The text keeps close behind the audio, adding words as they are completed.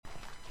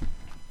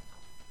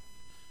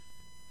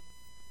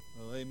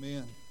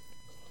Amen.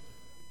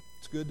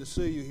 It's good to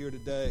see you here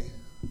today.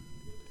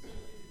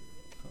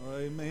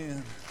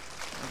 Amen.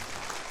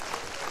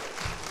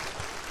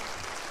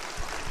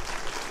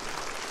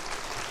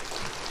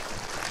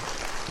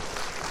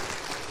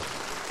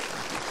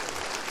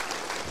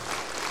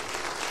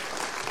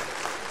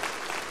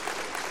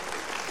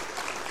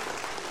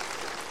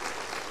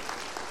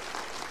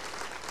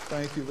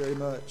 Thank you very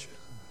much.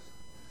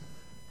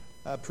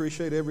 I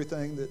appreciate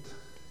everything that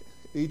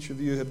each of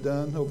you have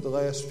done over the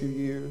last few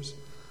years.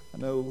 I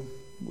know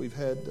we've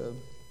had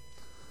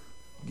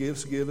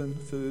gifts given,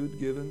 food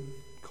given,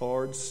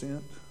 cards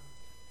sent,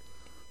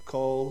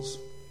 calls,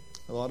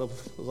 a lot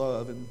of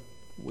love, and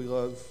we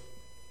love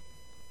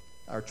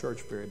our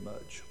church very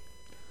much.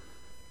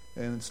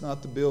 And it's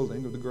not the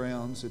building or the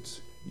grounds, it's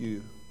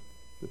you,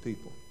 the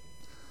people.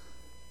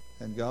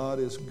 And God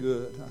is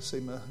good. I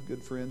see my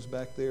good friends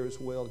back there as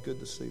well. Good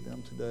to see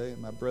them today.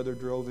 And my brother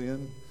drove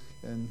in,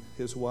 and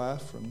his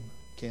wife from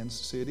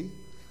Kansas City.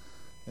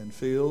 And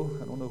Phil,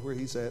 I don't know where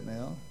he's at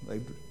now.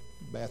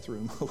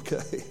 Bathroom,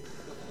 okay.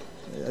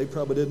 Yeah, he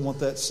probably didn't want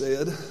that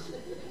said.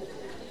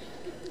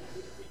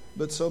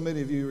 But so many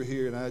of you are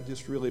here, and I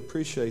just really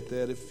appreciate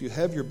that. If you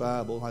have your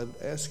Bible,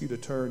 I'd ask you to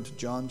turn to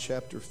John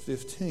chapter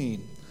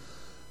 15.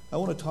 I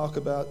want to talk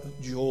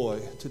about joy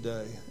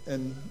today.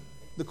 And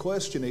the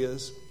question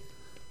is,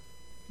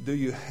 do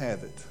you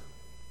have it?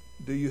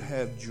 Do you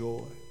have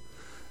joy?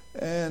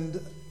 And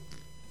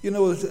you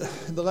know,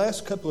 in the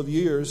last couple of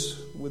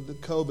years with the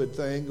COVID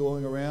thing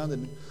going around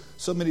and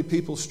so many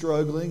people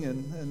struggling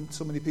and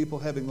so many people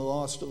having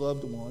lost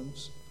loved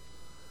ones,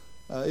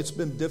 it's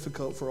been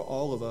difficult for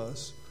all of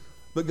us.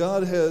 But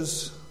God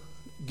has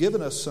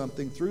given us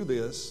something through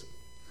this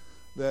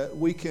that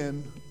we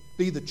can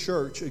be the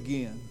church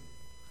again.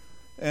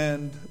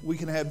 And we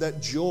can have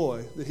that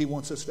joy that He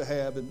wants us to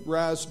have and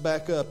rise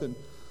back up and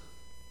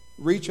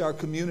reach our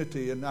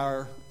community and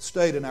our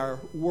state and our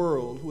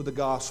world with the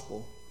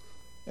gospel.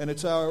 And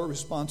it's our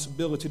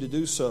responsibility to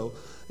do so.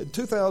 In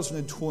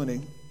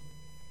 2020,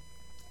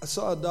 I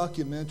saw a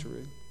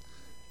documentary.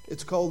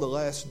 It's called The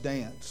Last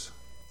Dance.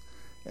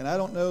 And I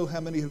don't know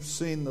how many have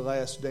seen The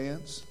Last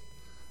Dance,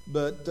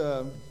 but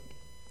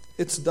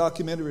it's a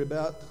documentary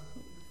about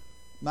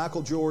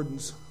Michael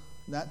Jordan's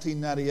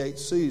 1998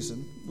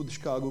 season with the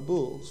Chicago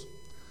Bulls.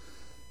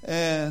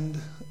 And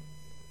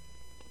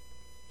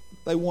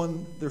they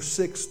won their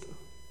 6th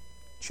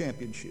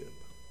championship.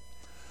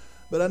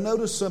 But I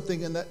noticed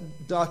something in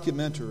that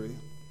documentary.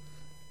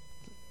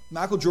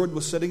 Michael Jordan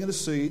was sitting in a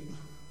seat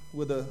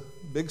with a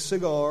big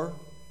cigar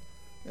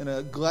and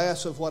a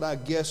glass of what I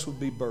guess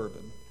would be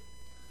bourbon.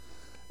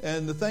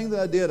 And the thing that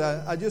I did,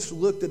 I just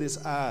looked at his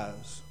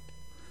eyes.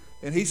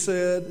 And he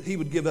said he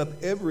would give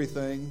up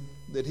everything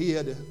that he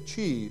had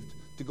achieved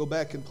to go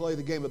back and play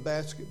the game of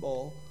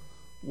basketball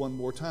one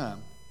more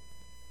time.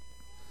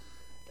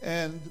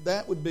 And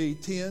that would be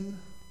 10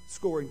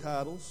 scoring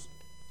titles,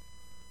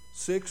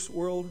 6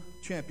 world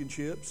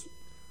championships,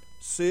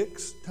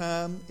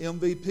 6-time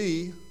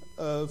MVP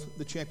of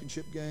the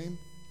championship game,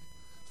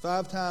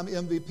 5-time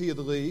MVP of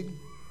the league,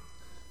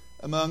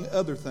 among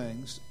other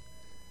things.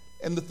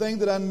 And the thing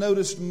that I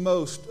noticed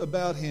most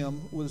about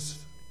him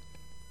was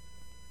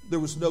there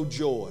was no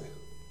joy.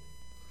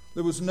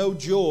 There was no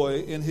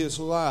joy in his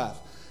life.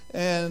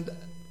 And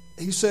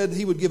he said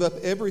he would give up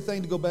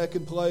everything to go back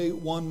and play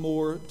one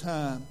more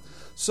time.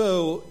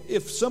 So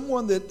if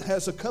someone that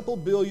has a couple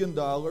 $2 billion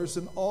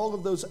and all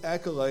of those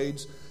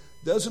accolades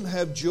doesn't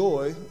have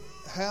joy,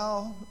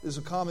 how is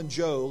a common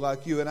Joe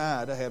like you and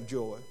I to have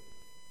joy?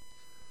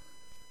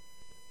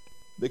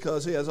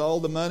 Because he has all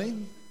the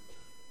money,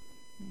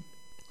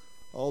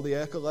 all the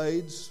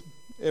accolades,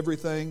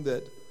 everything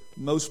that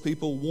most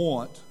people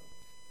want,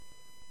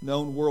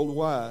 known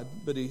worldwide,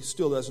 but he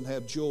still doesn't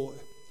have joy.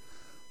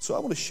 So I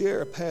want to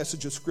share a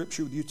passage of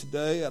Scripture with you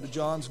today out of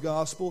John's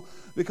Gospel,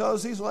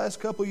 because these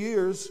last couple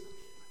years,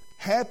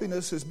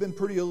 happiness has been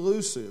pretty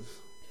elusive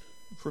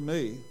for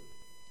me.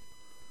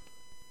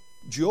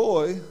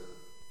 Joy,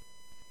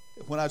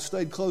 when I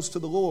stayed close to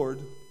the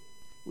Lord,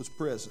 was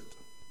present.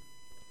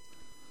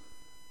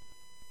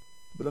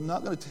 But I'm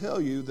not going to tell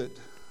you that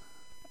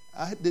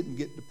I didn't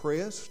get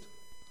depressed.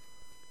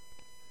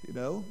 You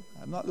know,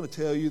 I'm not going to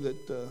tell you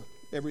that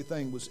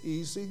everything was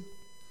easy.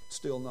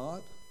 Still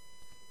not.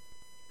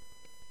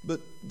 But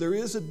there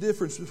is a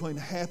difference between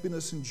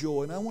happiness and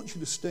joy. And I want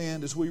you to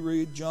stand as we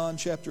read John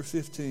chapter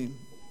 15,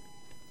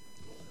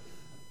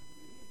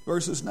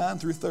 verses 9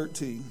 through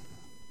 13.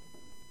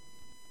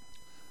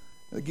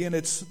 Again,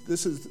 this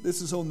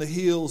is on the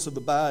heels of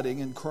abiding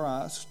in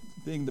Christ,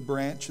 being the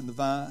branch and the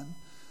vine.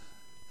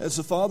 As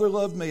the Father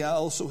loved me, I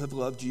also have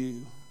loved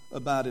you.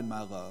 Abide in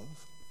my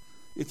love.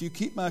 If you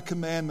keep my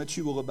commandments,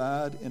 you will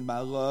abide in my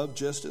love,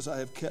 just as I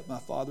have kept my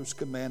Father's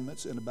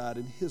commandments and abide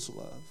in his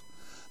love.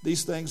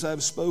 These things I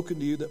have spoken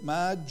to you, that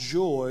my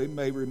joy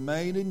may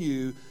remain in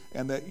you,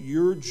 and that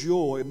your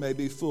joy may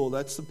be full.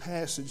 That's the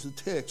passage, the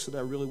text that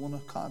I really want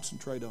to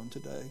concentrate on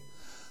today.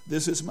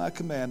 This is my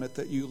commandment,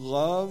 that you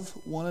love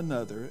one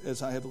another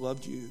as I have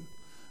loved you.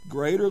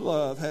 Greater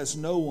love has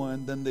no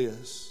one than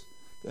this,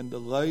 than to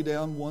lay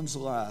down one's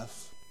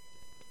life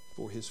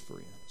for his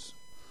friends.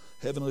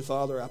 Heavenly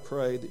Father, I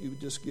pray that you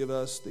would just give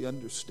us the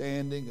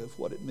understanding of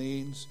what it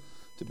means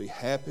to be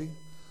happy,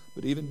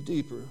 but even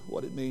deeper,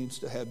 what it means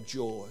to have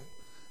joy.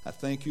 I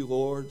thank you,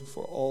 Lord,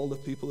 for all the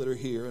people that are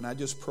here, and I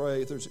just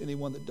pray if there's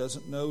anyone that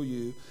doesn't know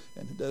you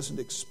and who doesn't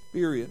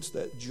experience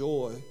that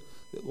joy,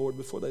 that, Lord,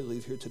 before they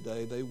leave here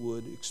today, they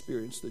would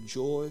experience the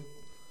joy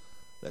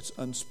that's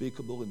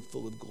unspeakable and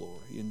full of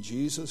glory. In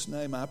Jesus'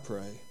 name I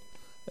pray.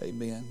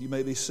 Amen. You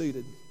may be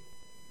seated.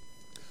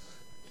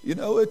 You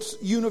know, it's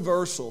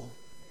universal.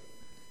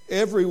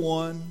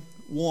 Everyone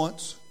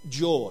wants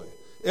joy.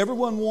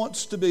 Everyone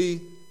wants to be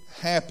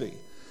happy.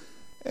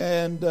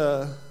 And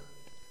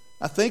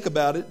I think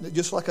about it,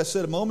 just like I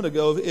said a moment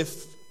ago,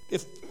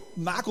 if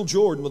Michael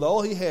Jordan, with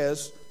all he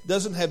has,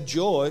 doesn't have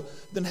joy,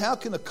 then how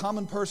can a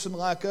common person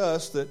like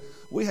us, that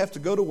we have to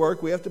go to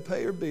work, we have to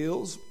pay our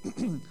bills,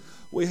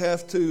 we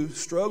have to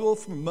struggle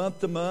from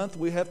month to month,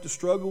 we have to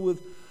struggle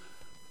with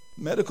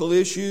medical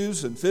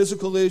issues and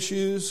physical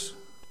issues,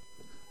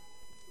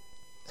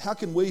 how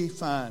can we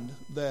find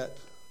that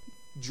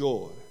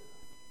joy?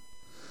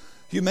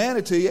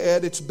 Humanity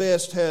at its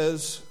best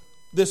has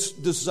this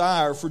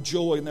desire for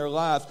joy in their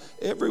life.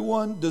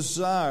 Everyone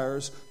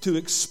desires to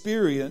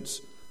experience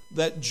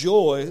that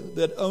joy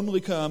that only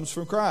comes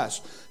from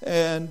Christ,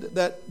 and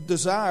that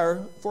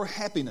desire for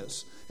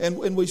happiness.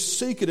 And we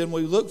seek it and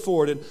we look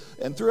for it.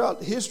 And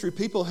throughout history,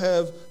 people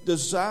have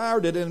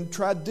desired it and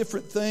tried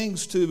different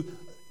things to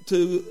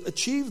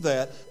achieve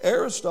that.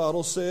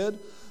 Aristotle said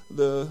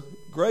the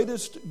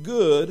greatest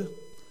good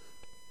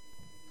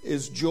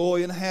is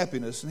joy and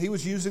happiness. And he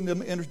was using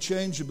them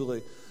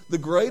interchangeably. The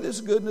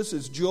greatest goodness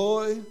is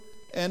joy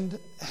and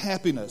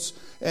happiness.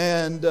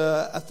 And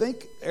I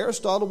think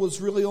Aristotle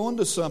was really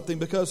onto something,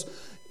 because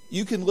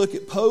you can look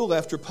at poll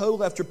after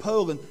poll after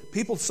poll, and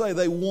people say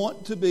they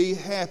want to be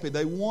happy.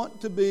 They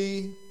want to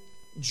be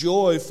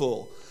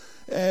joyful.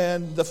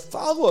 And the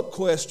follow-up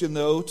question,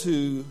 though,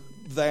 to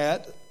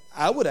that,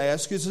 I would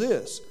ask is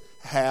this: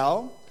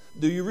 how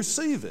do you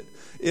receive it?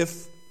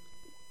 If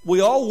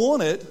we all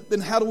want it,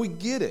 then how do we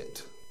get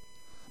it?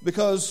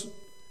 Because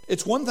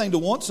it's one thing to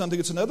want something,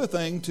 it's another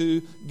thing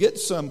to get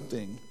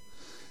something.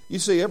 You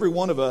see, every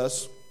one of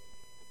us,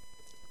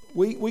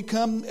 we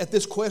come at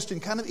this question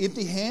kind of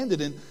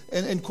empty-handed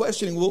and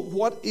questioning, well,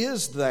 what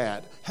is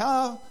that?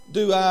 How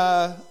do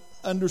I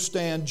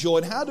understand joy?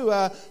 And how do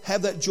I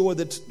have that joy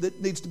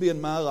that needs to be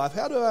in my life?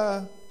 How do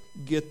I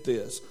get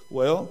this?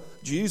 Well,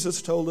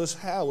 Jesus told us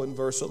how in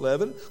verse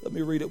 11. Let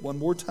me read it one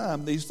more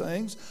time. These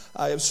things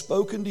I have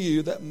spoken to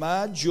you, that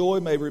my joy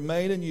may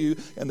remain in you,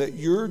 and that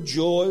your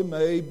joy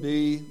may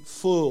be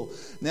full.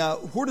 Now,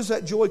 where does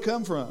that joy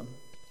come from?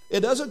 It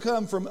doesn't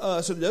come from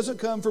us. It doesn't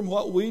come from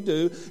what we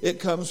do.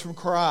 It comes from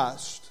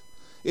Christ.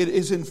 It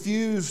is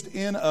infused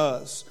in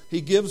us.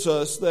 He gives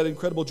us that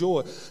incredible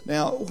joy.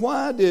 Now,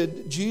 why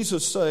did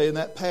Jesus say in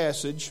that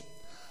passage,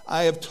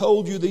 I have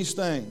told you these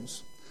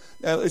things?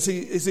 Now, is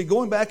he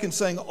going back and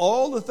saying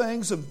all the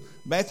things of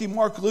Matthew,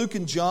 Mark, Luke,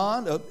 and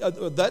John?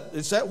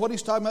 Is that what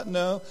he's talking about?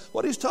 No.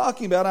 What he's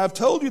talking about, I've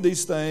told you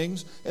these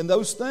things, and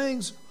those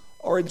things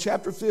are in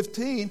chapter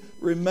 15,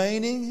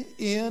 remaining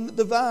in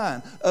the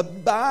vine.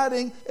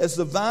 Abiding as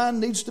the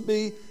vine needs to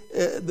be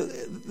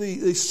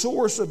the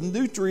source of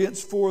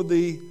nutrients for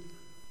the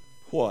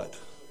what?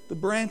 The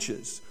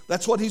branches.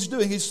 That's what he's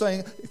doing. He's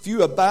saying, if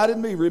you abide in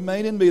me,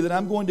 remain in me, then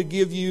I'm going to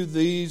give you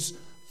these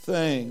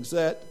things,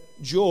 that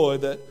joy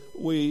that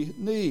we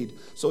need.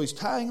 So he's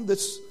tying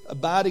this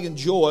abiding and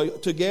joy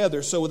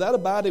together. So without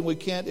abiding, we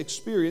can't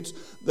experience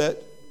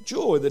that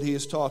joy that he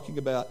is talking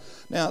about.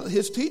 Now,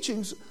 his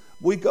teachings,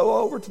 we go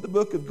over to the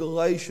book of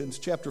Galatians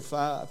chapter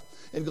 5.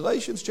 In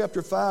Galatians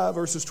chapter 5,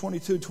 verses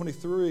 22 and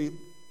 23,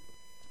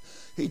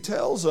 he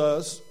tells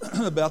us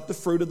about the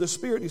fruit of the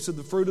Spirit. He said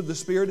the fruit of the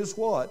Spirit is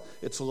what?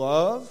 It's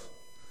love.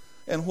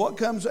 And what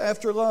comes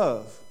after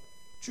love?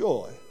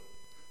 Joy,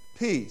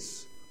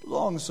 peace,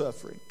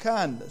 long-suffering,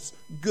 kindness,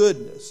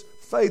 goodness,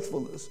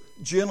 faithfulness,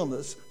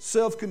 gentleness,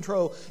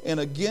 self-control, and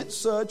against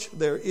such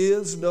there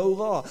is no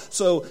law.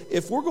 So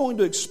if we're going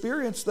to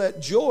experience that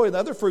joy and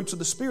other fruits of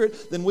the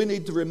Spirit, then we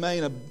need to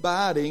remain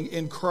abiding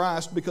in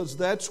Christ, because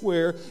that's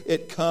where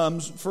it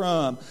comes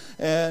from.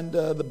 And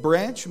the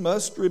branch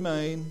must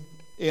remain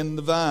in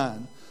the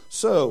vine.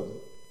 So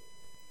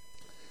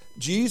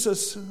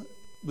Jesus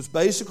was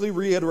basically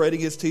reiterating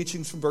his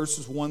teachings from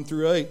verses 1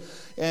 through 8.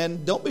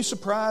 And don't be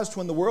surprised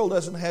when the world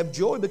doesn't have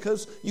joy,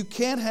 because you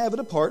can't have it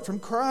apart from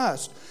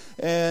Christ.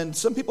 And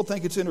some people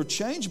think it's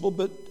interchangeable,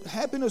 but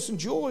happiness and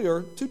joy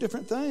are two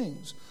different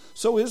things.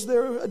 So is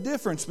there a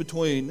difference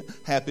between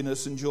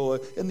happiness and joy?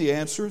 And the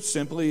answer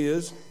simply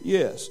is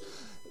yes.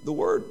 The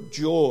word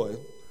joy,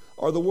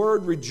 or the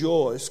word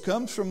rejoice,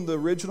 comes from the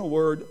original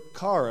word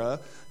kara,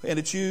 and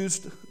it's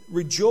used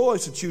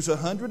rejoice, it's used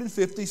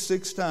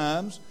 156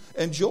 times,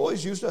 and joy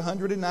is used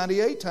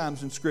 198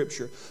 times in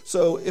Scripture.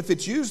 So if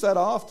it's used that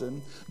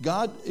often,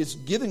 God is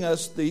giving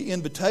us the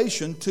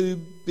invitation to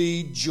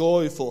be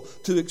joyful,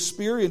 to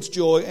experience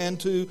joy, and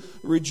to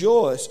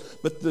rejoice.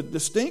 But the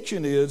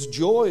distinction is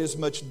joy is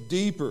much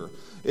deeper.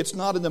 It's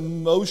not an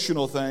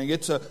emotional thing.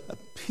 It's a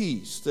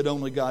peace that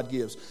only God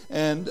gives.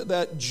 And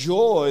that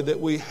joy that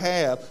we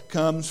have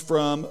comes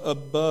from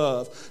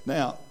above.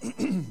 Now,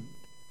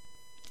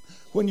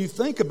 when you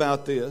think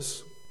about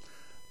this,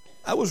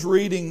 I was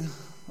reading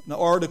an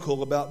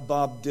article about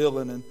Bob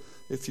Dylan, and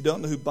if you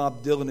don't know who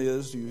Bob Dylan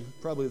is, you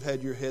probably have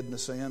had your head in the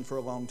sand for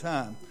a long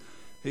time.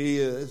 He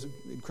is an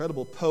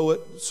incredible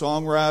poet,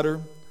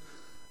 songwriter,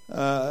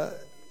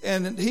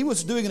 and he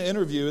was doing an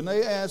interview, and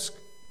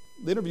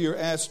the interviewer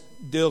asked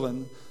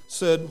Dylan,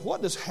 said,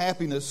 "What does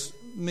happiness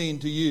mean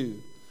to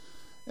you?"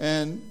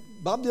 And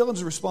Bob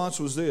Dylan's response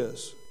was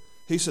this.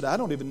 He said, "I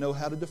don't even know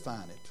how to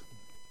define it.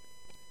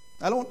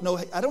 I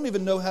don't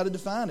even know how to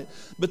define it."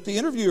 But the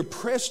interviewer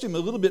pressed him a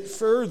little bit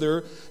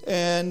further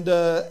and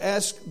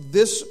asked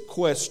this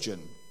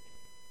question.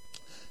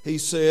 He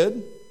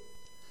said,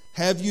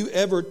 "Have you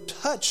ever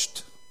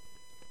touched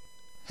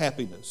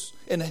happiness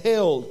and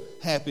held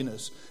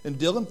happiness?" And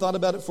Dylan thought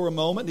about it for a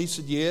moment, and he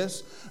said,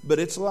 "Yes, but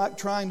it's like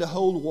trying to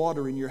hold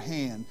water in your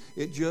hand.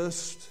 It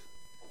just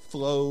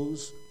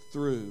flows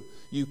through.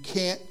 You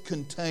can't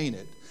contain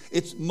it.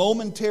 It's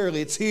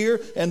momentarily, it's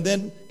here, and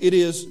then it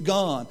is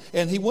gone."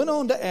 And he went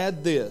on to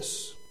add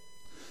this.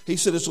 He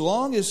said, "As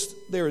long as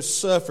there is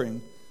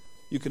suffering,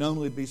 you can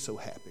only be so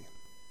happy."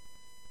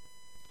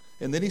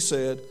 And then he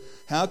said,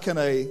 "How can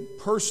a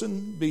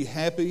person be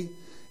happy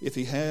if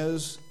he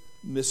has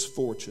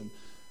misfortune?"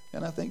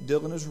 And I think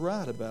Dylan is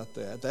right about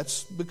that.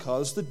 That's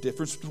because the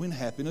difference between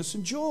happiness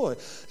and joy.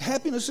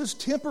 Happiness is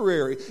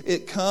temporary.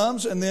 It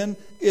comes and then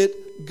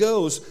it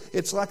goes.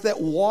 It's like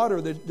that water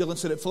that Dylan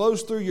said. It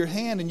flows through your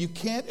hand and you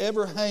can't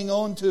ever hang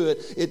on to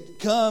it. It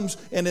comes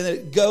and then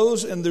it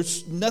goes and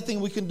there's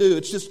nothing we can do.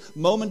 It's just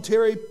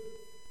momentary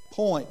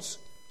points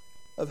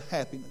of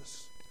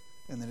happiness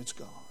and then it's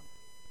gone.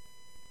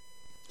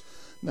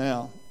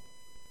 Now,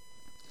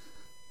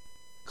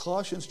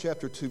 Colossians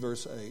chapter 2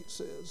 verse 8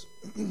 says,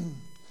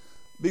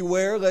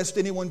 "Beware lest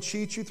anyone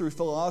cheat you through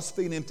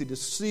philosophy and empty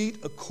deceit,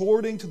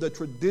 according to the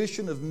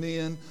tradition of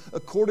men,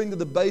 according to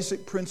the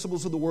basic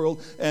principles of the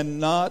world, and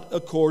not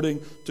according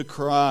to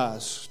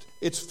Christ."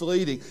 It's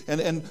fleeting.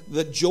 And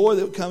the joy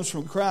that comes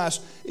from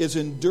Christ is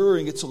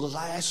enduring. It's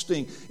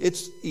lasting.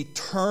 It's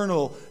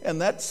eternal. And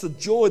that's the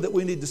joy that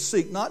we need to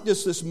seek, not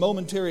just this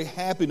momentary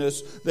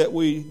happiness that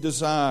we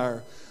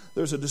desire.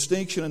 There's a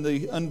distinction in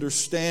the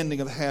understanding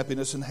of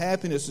happiness, and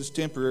happiness is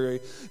temporary,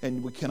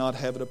 and we cannot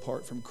have it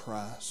apart from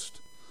Christ.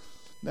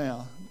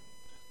 Now,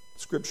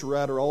 Scripture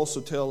writer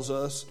also tells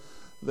us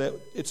that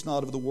it's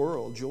not of the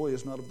world. Joy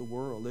is not of the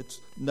world. It's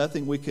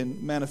nothing we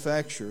can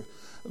manufacture.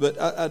 But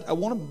I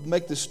want to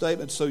make this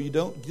statement so you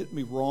don't get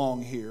me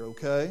wrong here,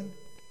 okay?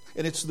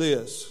 And it's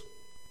this.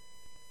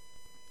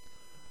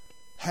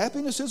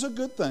 Happiness is a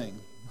good thing.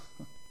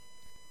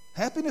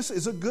 Happiness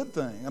is a good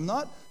thing. I'm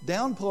not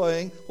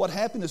downplaying what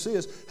happiness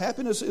is.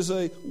 Happiness is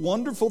a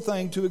wonderful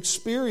thing to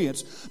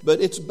experience,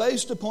 but it's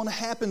based upon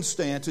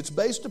happenstance. It's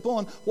based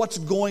upon what's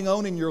going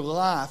on in your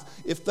life.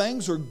 If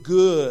things are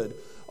good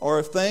or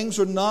if things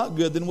are not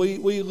good, then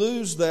we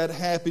lose that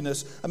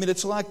happiness. I mean,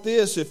 it's like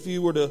this. If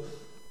you were to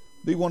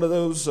be one of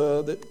those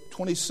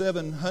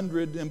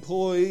 2,700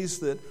 employees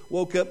that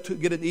woke up to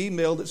get an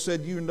email that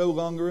said you're no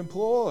longer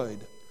employed.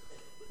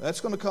 That's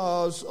going to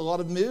cause a lot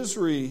of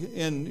misery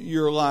in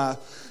your life.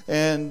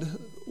 And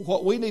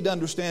what we need to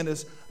understand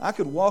is I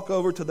could walk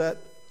over to that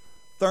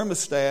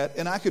thermostat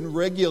and I can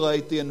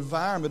regulate the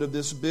environment of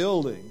this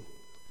building.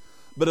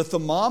 But a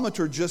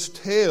thermometer just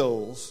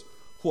tells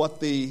what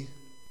the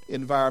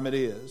environment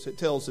is. It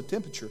tells the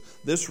temperature.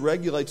 This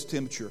regulates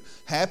temperature.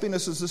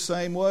 Happiness is the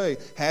same way.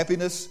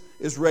 Happiness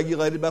is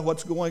regulated by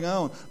what's going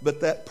on.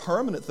 But that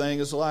permanent thing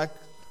is like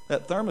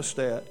that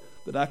thermostat,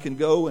 that I can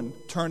go and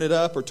turn it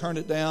up or turn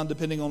it down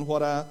depending on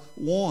what I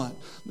want.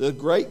 The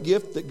great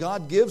gift that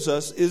God gives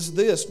us is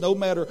this: no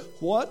matter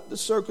what the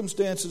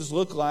circumstances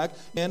look like,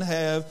 and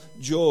have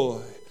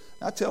joy.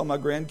 I tell my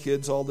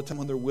grandkids all the time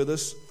when they're with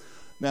us,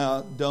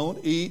 now don't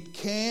eat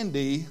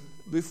candy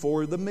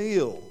before the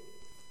meal.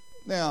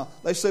 Now,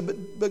 they say,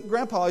 but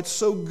Grandpa, it's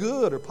so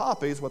good, or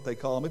Poppy is what they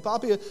call me.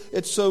 Poppy,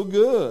 it's so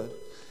good.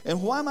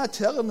 And why am I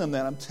telling them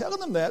that? I'm telling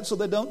them that so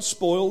they don't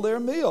spoil their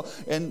meal.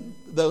 And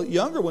the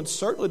younger ones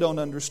certainly don't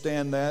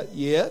understand that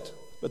yet,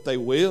 but they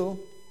will.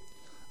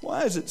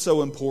 Why is it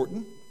so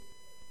important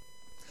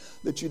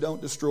that you don't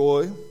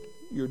destroy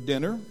your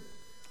dinner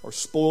or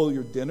spoil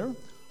your dinner?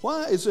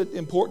 Why is it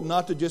important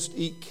not to just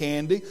eat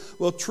candy?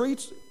 Well,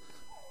 treats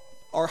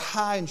are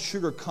high in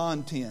sugar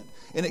content.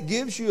 And it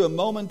gives you a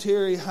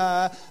momentary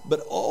high, but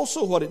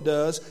also what it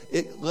does,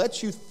 it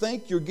lets you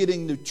think you're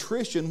getting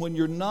nutrition when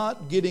you're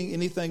not getting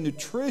anything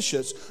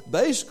nutritious.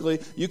 Basically,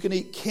 you can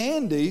eat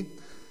candy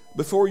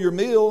before your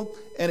meal,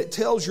 and it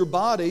tells your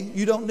body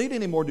you don't need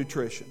any more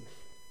nutrition.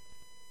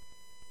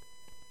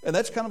 And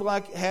that's kind of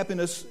like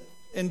happiness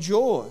and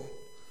joy.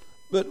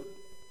 But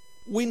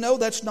we know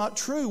that's not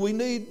true. We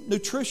need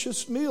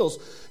nutritious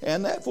meals.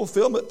 And that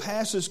fulfillment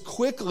passes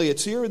quickly.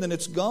 It's here and then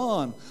it's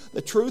gone.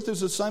 The truth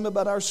is the same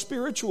about our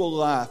spiritual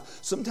life.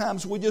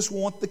 Sometimes we just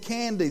want the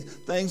candy,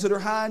 things that are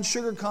high in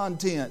sugar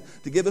content,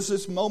 to give us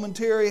this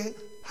momentary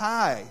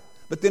high.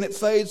 But then it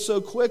fades so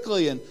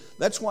quickly. And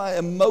that's why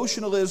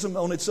emotionalism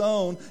on its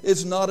own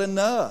is not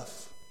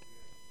enough.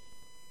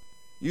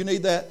 You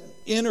need that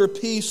inner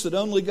peace that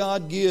only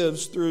God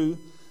gives through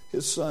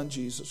His Son,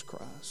 Jesus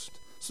Christ.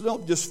 So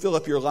don't just fill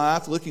up your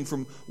life looking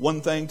from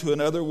one thing to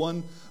another,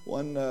 one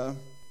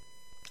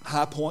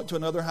high point to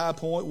another high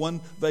point,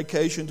 one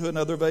vacation to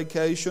another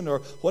vacation, or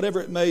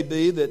whatever it may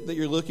be that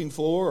you're looking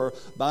for, or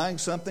buying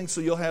something so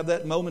you'll have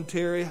that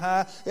momentary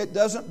high. It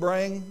doesn't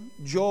bring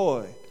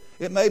joy.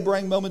 It may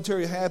bring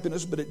momentary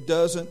happiness, but it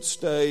doesn't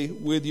stay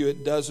with you.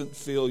 It doesn't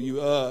fill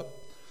you up.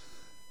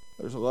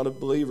 There's a lot of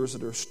believers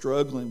that are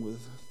struggling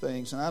with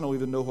things, and I don't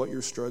even know what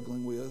you're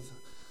struggling with.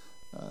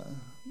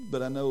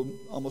 But I know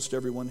almost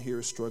everyone here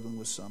is struggling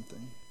with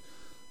something.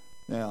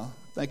 Now,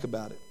 think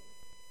about it.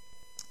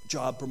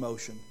 Job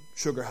promotion,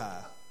 sugar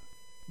high.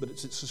 But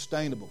is it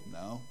sustainable?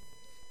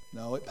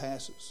 No, it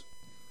passes.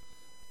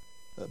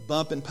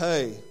 Bump in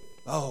pay.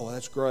 Oh,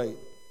 that's great.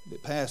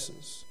 It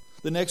passes.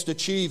 The next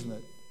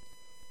achievement.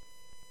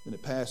 Then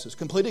it passes.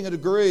 Completing a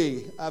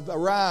degree. I've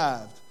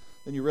arrived.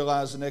 Then you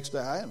realize the next day,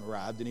 I haven't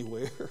arrived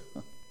anywhere.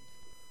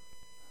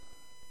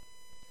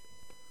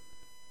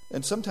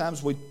 And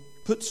sometimes we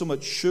put so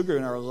much sugar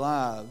in our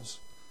lives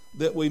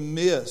that we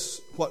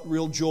miss what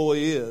real joy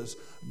is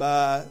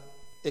by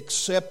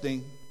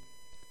accepting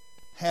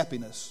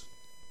happiness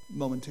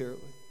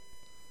momentarily.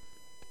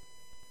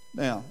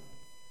 Now,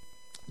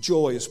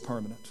 joy is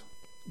permanent.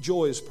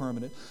 Joy is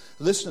permanent.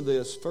 Listen to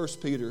this, 1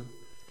 Peter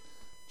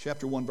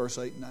chapter 1, verse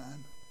 8 and 9.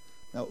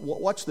 Now,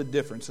 watch the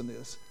difference in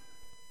this.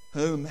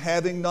 Whom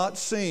having not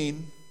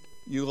seen,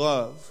 you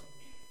love.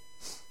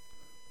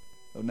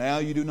 So now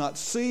you do not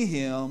see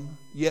Him,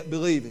 yet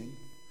believing.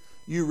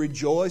 You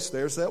rejoice,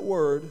 there's that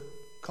word,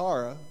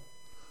 kara,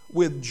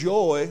 with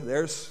joy,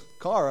 there's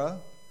kara,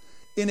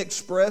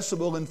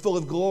 inexpressible and full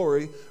of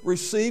glory,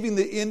 receiving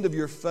the end of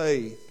your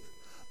faith,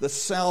 the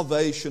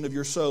salvation of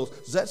your souls.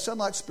 Does that sound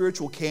like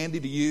spiritual candy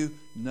to you?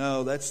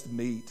 No, that's the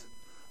meat.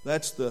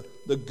 That's the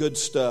good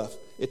stuff.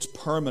 It's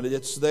permanent.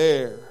 It's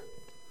there.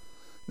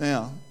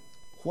 Now,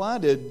 why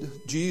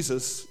did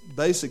Jesus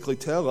basically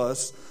tell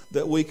us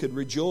that we could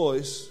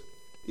rejoice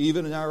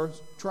even in our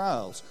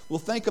trials? Well,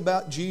 think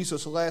about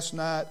Jesus last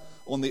night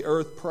on the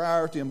earth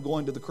prior to Him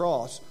going to the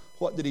cross.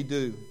 What did He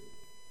do?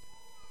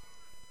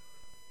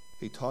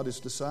 He taught His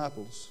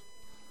disciples.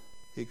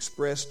 He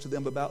expressed to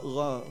them about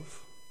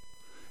love.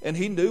 And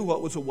He knew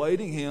what was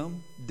awaiting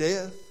Him,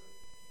 death.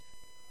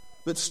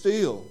 But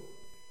still,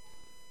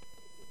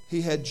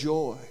 He had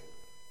joy.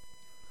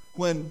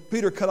 When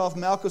Peter cut off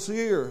Malchus'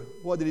 ear,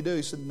 what did He do?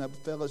 He said, "Now,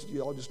 fellas,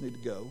 you all just need to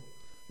go."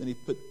 Then He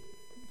put,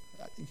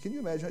 can you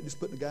imagine just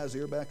putting the guy's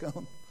ear back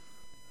on?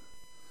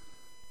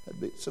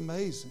 It's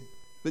amazing.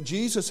 But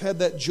Jesus had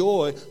that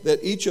joy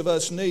that each of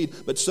us need,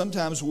 but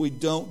sometimes we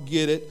don't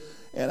get it.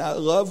 And I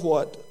love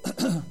what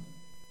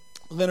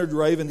Leonard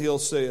Ravenhill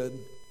said.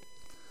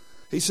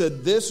 He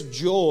said, this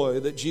joy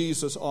that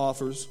Jesus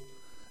offers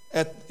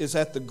is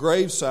at the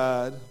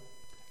graveside,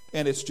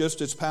 and it's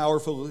just as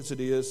powerful as it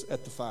is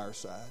at the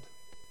fireside.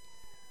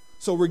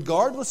 So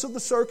regardless of the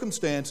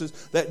circumstances,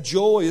 that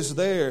joy is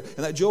there,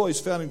 and that joy is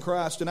found in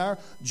Christ. And our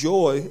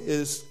joy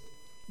is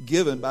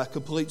given by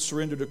complete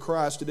surrender to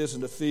Christ. It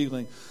isn't a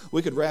feeling.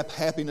 We could wrap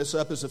happiness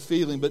up as a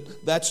feeling,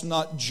 but that's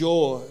not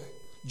joy.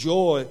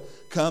 Joy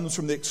comes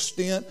from the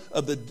extent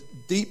of the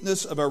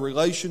deepness of our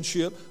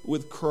relationship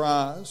with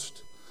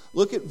Christ.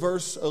 Look at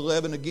verse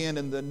 11 again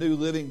in the New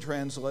Living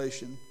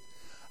Translation.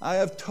 I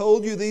have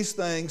told you these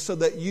things so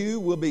that you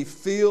will be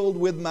filled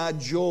with my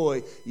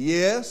joy.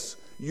 Yes,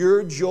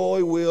 your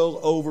joy will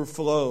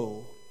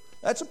overflow.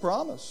 That's a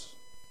promise.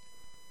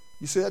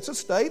 You see, that's a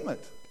statement.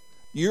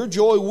 Your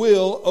joy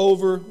will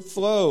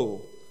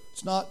overflow.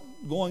 It's not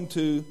going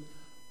to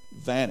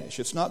vanish.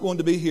 It's not going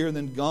to be here and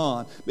then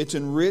gone. It's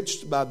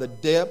enriched by the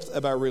depth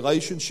of our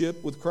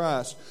relationship with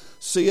Christ.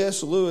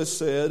 C.S. Lewis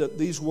said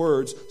these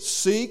words,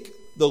 "Seek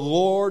the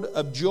Lord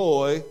of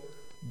joy,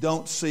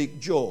 don't seek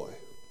joy."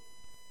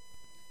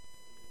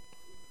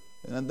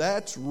 And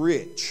that's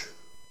rich.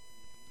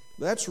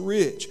 That's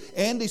rich.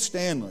 Andy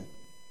Stanley,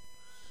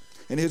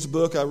 in his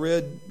book I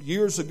read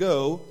years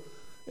ago,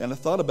 and I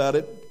thought about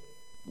it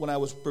when I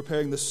was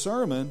preparing this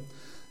sermon,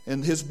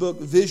 in his book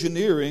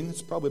Visioneering,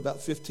 it's probably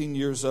about 15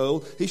 years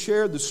old, he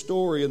shared the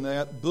story in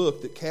that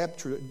book that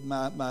captured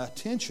my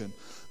attention.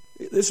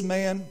 This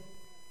man,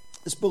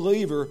 this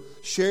believer,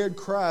 shared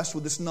Christ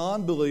with this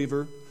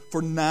non-believer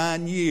for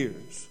 9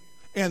 years.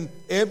 And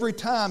every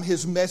time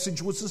his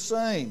message was the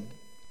same.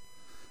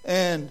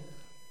 And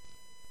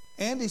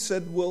Andy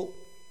said, well,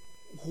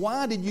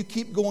 why did you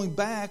keep going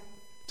back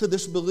to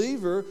this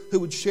believer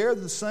who would share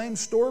the same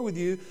story with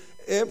you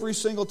every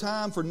single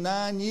time for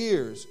 9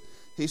 years?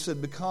 He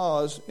said,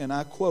 because, and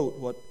I quote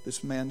what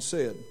this man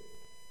said.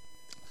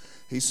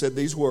 He said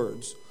these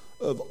words,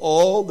 "Of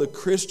all the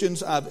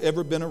Christians I've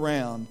ever been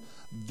around,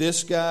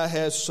 this guy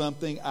has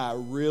something I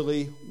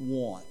really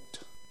want.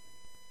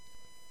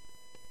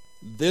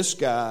 This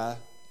guy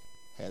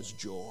has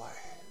joy."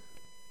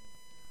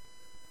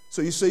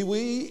 So you see,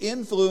 we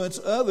influence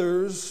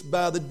others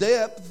by the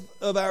depth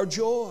of our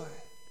joy,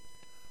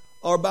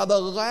 or by the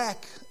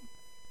lack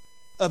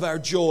of our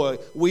joy.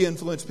 We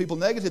influence people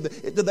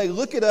negatively. Do they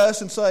look at us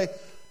and say,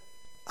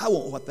 "I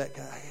want what that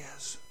guy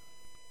has.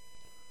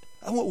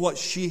 I want what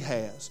she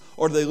has"?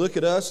 Or do they look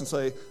at us and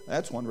say,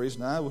 "That's one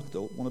reason I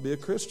don't want to be a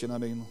Christian. I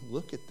mean,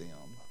 look at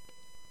them.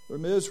 They're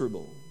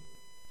miserable."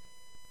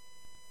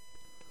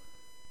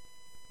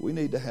 We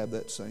need to have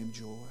that same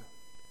joy.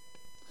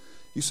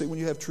 You see, when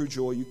you have true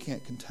joy, you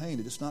can't contain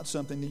it. It's not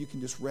something that you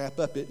can just wrap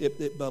up.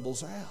 It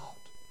bubbles out.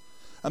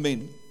 I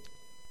mean,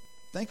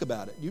 think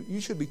about it.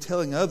 You should be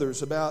telling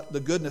others about the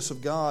goodness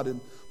of God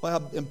and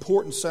how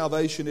important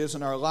salvation is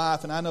in our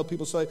life. And I know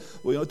people say,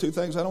 "Well, two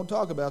things I don't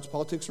talk about is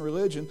politics and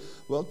religion."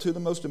 Well, two of the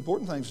most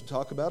important things to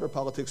talk about are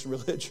politics and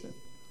religion.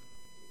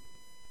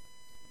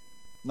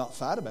 Not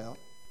fight about.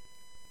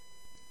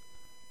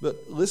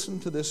 But listen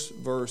to this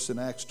verse in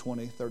Acts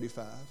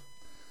 20:35.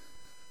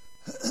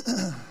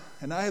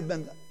 "And I have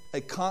been a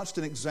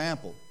constant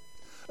example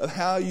of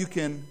how you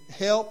can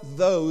help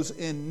those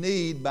in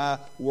need by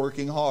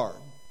working hard.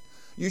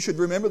 You should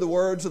remember the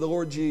words of the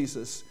Lord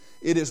Jesus,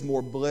 'It is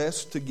more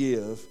blessed to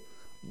give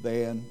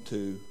than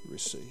to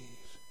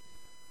receive.'"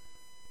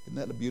 Isn't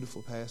that a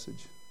beautiful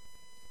passage?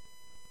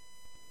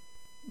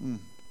 In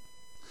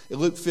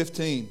Luke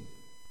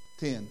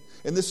 15:10,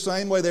 "In this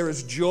same way there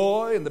is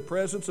joy in the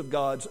presence of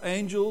God's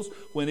angels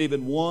when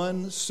even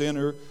one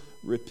sinner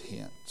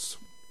repents."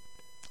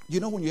 You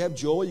know, when you have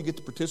joy, you get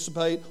to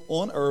participate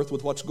on earth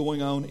with what's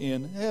going on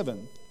in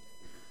heaven.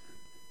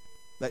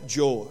 That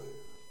joy.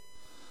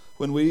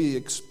 When we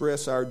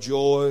express our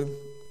joy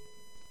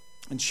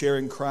in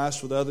sharing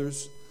Christ with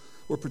others,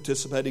 we're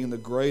participating in the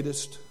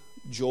greatest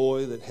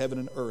joy that heaven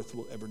and earth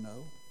will ever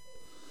know.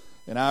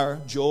 And our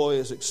joy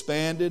is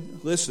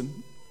expanded,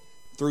 listen,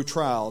 through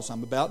trials.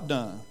 I'm about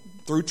done.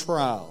 Through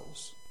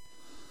trials.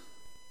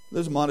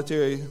 There's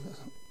a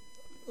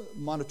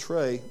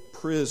Monterey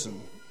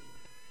prison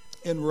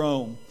in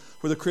Rome,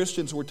 where the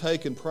Christians were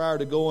taken prior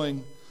to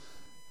going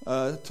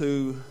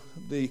to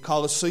the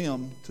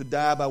Colosseum to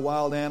die by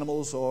wild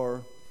animals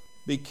or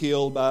be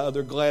killed by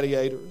other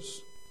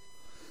gladiators.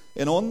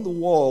 And on the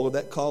wall of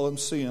that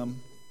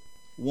Colosseum,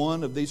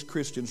 one of these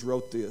Christians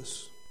wrote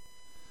this: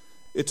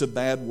 "It's a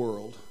bad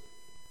world,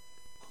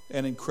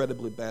 an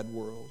incredibly bad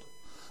world.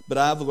 But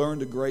I've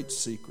learned a great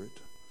secret.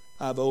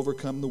 I've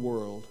overcome the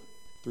world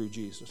through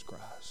Jesus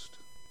Christ."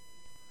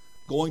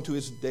 Going to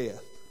his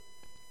death,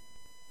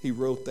 he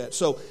wrote that.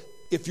 So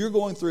if you're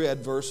going through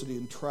adversity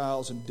and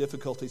trials and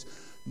difficulties,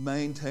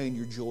 maintain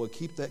your joy.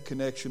 Keep that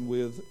connection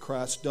with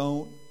Christ.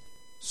 Don't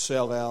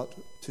sell out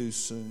too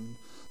soon.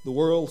 The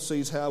world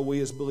sees how we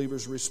as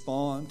believers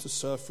respond to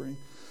suffering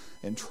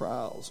and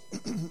trials.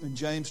 In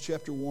James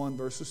chapter 1,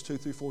 verses 2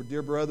 through 4,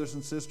 "Dear brothers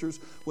and sisters,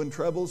 when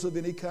troubles of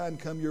any kind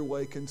come your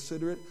way,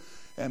 consider it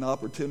an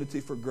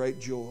opportunity for great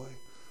joy.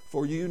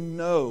 For you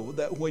know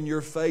that when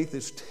your faith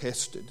is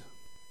tested,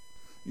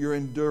 your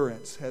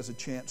endurance has a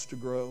chance to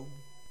grow.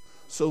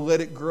 So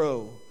let it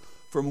grow.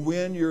 From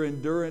when your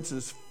endurance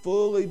is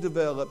fully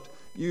developed,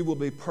 you will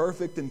be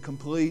perfect and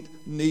complete,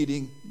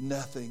 needing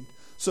nothing."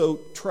 So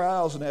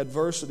trials and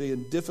adversity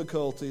and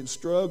difficulty and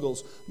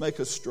struggles make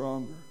us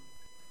stronger.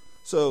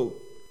 So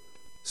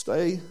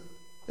stay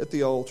at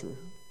the altar.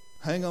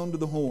 Hang on to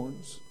the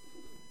horns.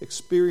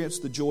 Experience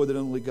the joy that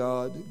only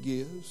God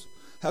gives.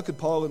 How could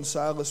Paul and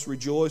Silas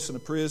rejoice in a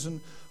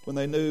prison when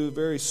they knew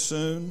very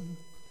soon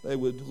they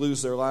would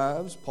lose their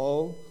lives?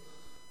 Paul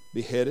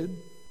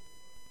beheaded.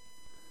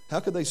 How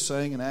could they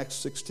sing in Acts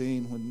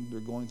 16 when they're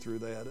going through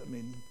that? I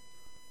mean,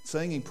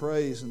 singing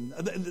praise.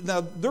 And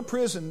now, their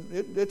prison,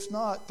 it's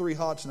not 3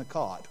 hots and a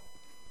cot.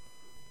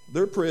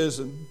 Their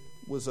prison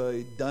was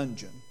a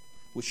dungeon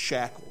with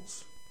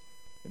shackles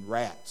and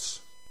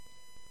rats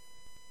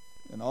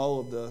and all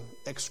of the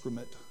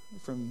excrement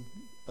from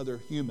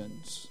other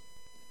humans.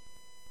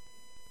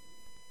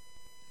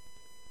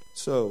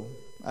 So,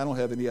 I don't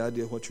have any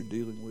idea what you're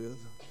dealing with,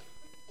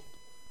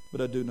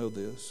 but I do know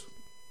this.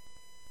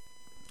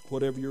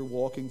 Whatever you're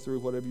walking through,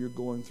 whatever you're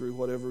going through,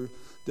 whatever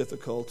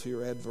difficulty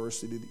or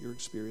adversity that you're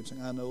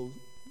experiencing, I know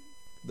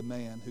the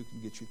man who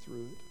can get you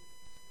through it,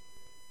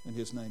 and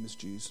his name is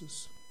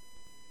Jesus.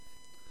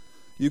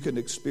 You can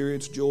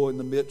experience joy in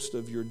the midst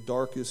of your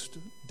darkest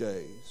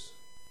days.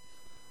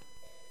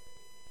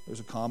 There's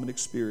a common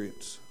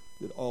experience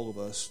that all of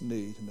us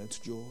need, and that's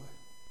joy.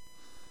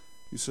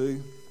 You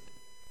see,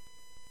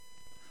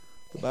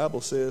 the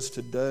Bible says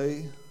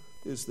today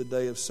is the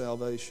day of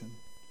salvation.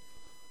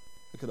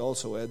 I could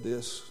also add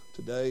this: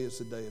 today is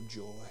the day of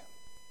joy.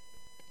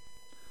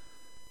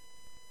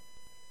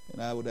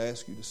 And I would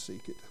ask you to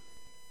seek it.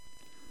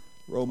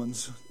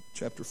 Romans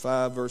chapter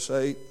 5, verse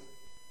 8.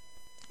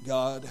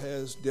 God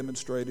has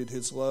demonstrated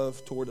his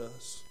love toward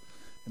us,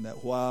 and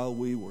that while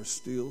we were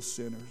still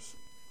sinners,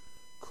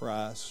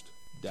 Christ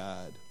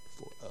died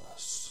for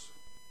us.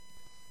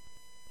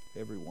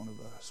 Every one of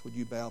us. Would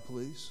you bow,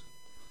 please?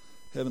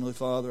 Heavenly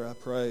Father, I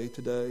pray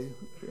today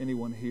for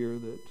anyone here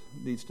that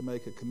needs to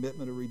make a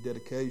commitment or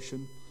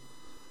rededication,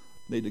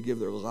 need to give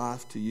their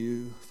life to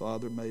you,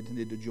 Father, may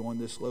need to join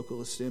this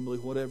local assembly,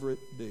 whatever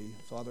it be.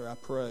 Father, I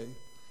pray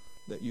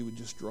that you would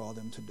just draw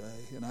them today.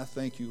 And I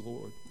thank you,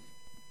 Lord,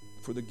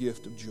 for the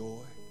gift of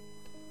joy.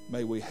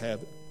 May we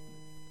have it.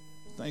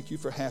 Thank you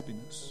for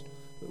happiness.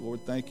 But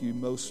Lord, thank you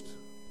most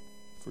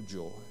for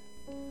joy.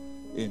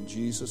 In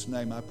Jesus'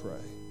 name I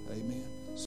pray. Amen.